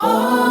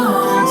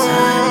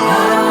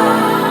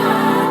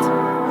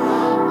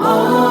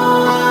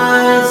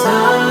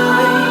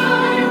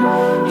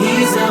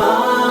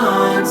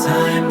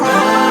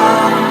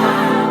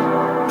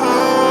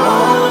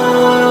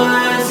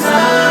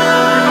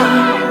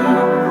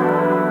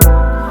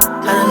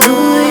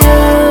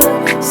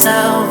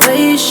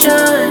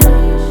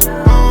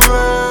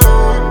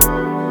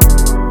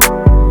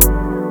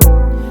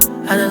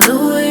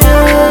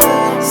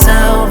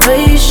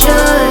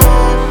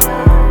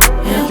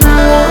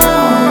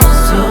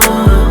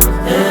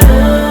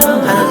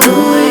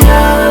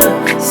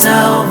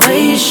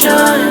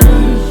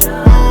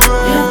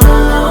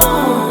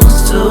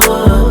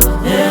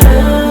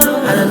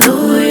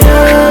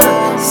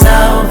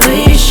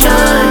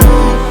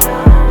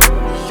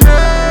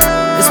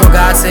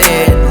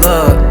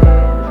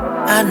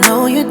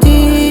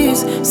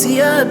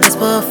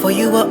whisper for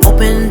you are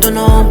open, though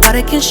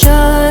nobody can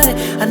shut.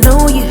 I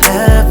know you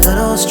have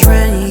little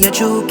strength, yet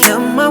you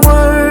kept my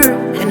word.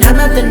 And had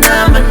not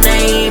denied my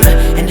name,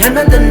 and had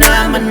not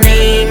denied my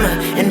name,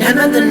 and had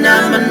not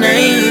denied my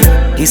name.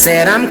 He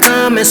said I'm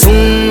coming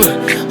soon.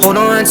 Hold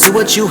on to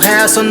what you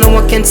have so no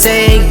one can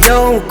take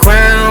your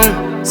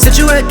crown. Since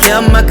you had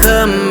kept my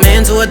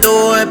command to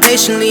adore it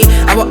patiently,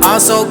 I will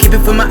also keep it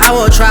from my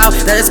hour trial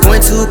that is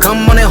going to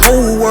come on the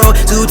whole world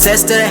to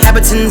test the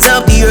inhabitants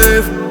of the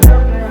earth.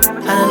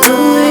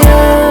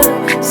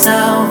 Hallelujah,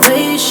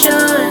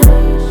 salvation.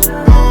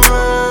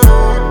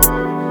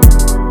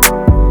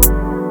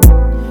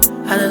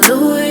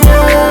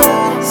 Hallelujah,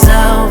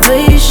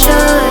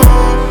 salvation.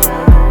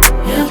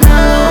 It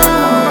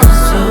belongs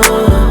to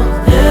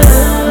Him.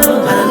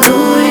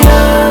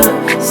 Hallelujah,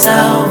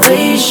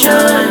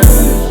 salvation.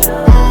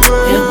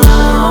 It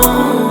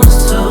belongs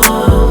to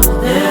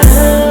Him.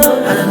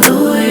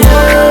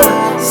 Hallelujah,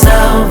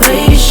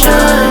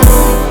 salvation.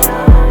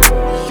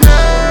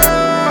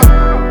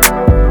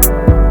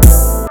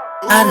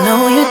 I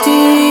know your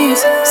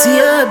deeds. See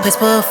a place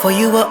before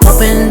you are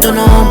open, though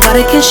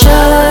nobody can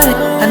shut.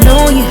 I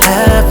know you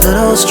have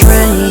little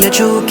strength, yet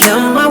you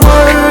kept my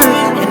word.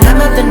 And have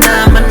not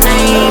denied my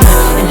name,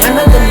 and have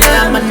not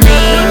denied my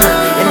name,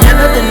 and have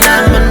not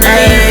denied my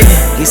name.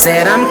 He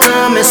said I'm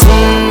coming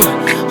soon.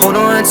 Hold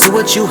on to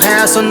what you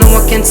have so no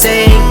one can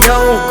take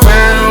your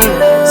crown.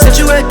 Since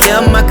you had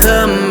kept my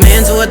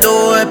command to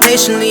adore it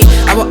patiently,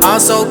 I will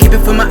also keep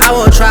it from my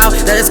hour trial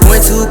that is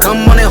going to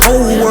come on the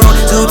whole world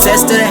to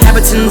test the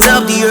inhabitants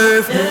of the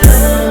earth.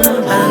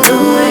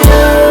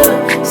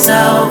 Hallelujah,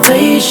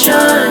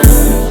 salvation.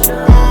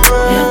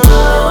 It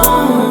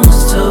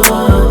belongs to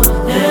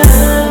Him.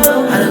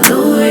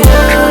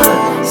 Hallelujah,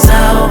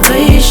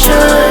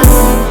 salvation.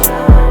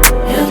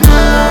 It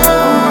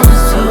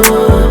belongs to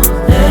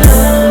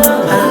Him.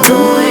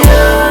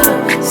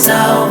 Hallelujah,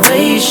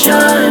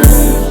 salvation.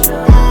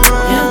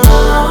 It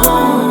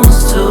belongs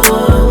to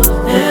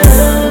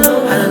Him.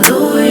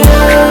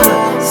 Hallelujah,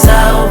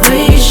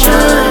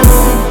 salvation.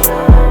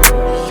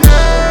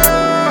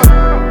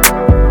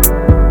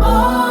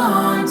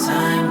 On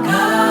time,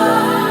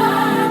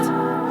 God.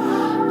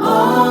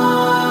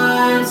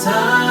 On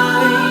time.